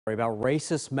About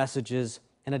racist messages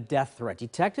and a death threat.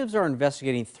 Detectives are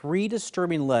investigating 3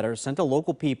 disturbing letters sent to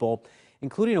local people,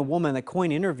 including a woman that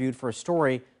KOIN interviewed for a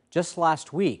story just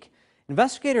last week.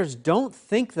 Investigators don't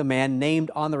think the man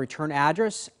named on the return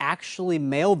address actually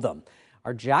mailed them.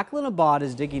 Our Jacqueline Abad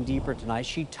is digging deeper tonight.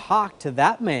 She talked to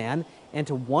that man and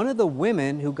to one of the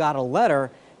women who got a letter.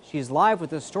 She's live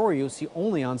with this story you'll see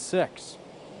only on 6.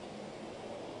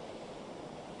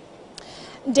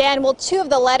 Dan, well, 2 of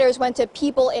the letters went to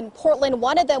people in Portland.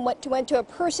 One of them went to a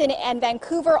person in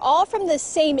Vancouver, all from the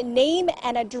same name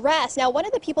and address. Now, one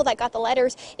of the people that got the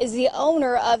letters is the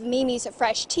owner of Mimi's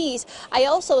Fresh Teas. I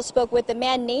also spoke with the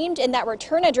man named in that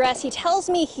return address. He tells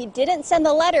me he didn't send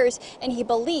the letters and he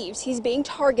believes he's being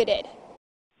targeted.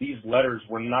 These letters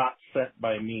were not sent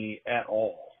by me at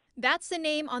all. That's the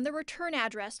name on the return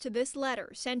address to this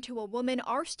letter sent to a woman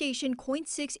our station KOIN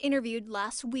 6 interviewed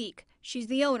last week. She's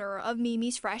the owner of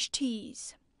Mimi's Fresh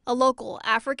Teas, a local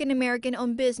African-American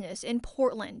owned business in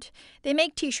Portland. They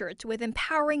make t-shirts with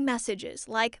empowering messages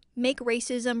like "Make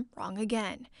racism wrong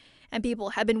again." And people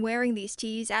have been wearing these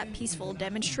tees at peaceful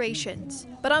demonstrations.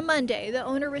 But on Monday, the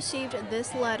owner received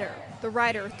this letter. The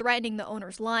writer threatening the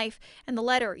owner's life, and the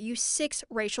letter used 6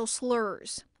 racial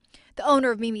slurs. The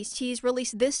owner of Mimi's Teas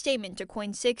released this statement to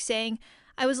KOIN 6 saying,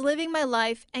 "I was living my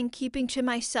life and keeping to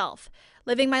myself,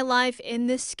 living my life in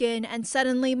this skin, and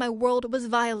suddenly my world was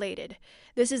violated.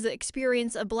 This is the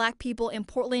experience of Black people in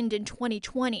Portland in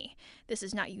 2020. This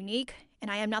is not unique, and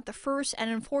I am not the first, and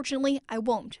unfortunately, I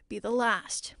won't be the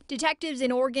last." Detectives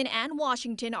in Oregon and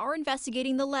Washington are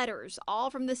investigating the letters, all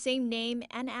from the same name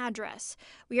and address.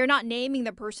 We are not naming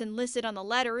the person listed on the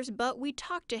letters, but we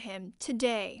talked to him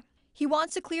today. He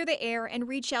wants to clear the air and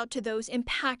reach out to those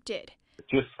impacted. It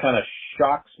just kind of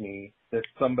shocks me that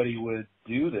somebody would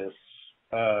do this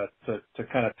to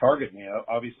kind of target me.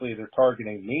 Obviously, they're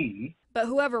targeting me. But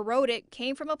whoever wrote it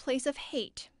came from a place of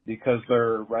hate. Because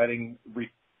they're writing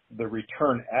the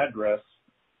return address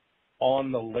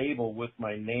on the label with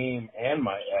my name and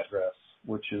my address,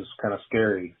 which is kind of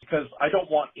scary. Because I don't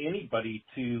want anybody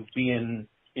to be in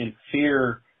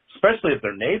fear, especially if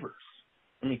they're neighbors.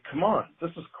 I mean, come on, this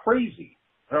is crazy.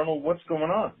 I don't know what's going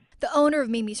on. The owner of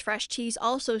Mimi's Fresh Teas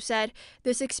also said,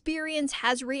 "This experience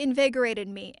has reinvigorated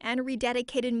me and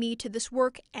rededicated me to this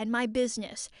work and my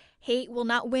business. Hate will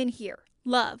not win here.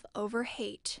 Love over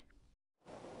hate."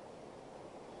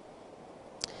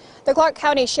 The Clark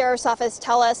County Sheriff's Office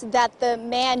tell us that the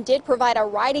man did provide a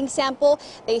writing sample.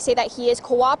 They say that he is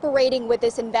cooperating with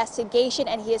this investigation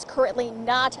and he is currently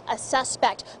not a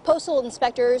suspect. Postal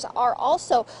inspectors are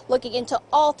also looking into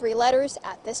all 3 letters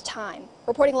at this time.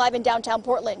 Reporting live in downtown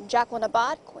Portland, Jacqueline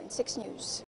Abad, KOIN 6 News.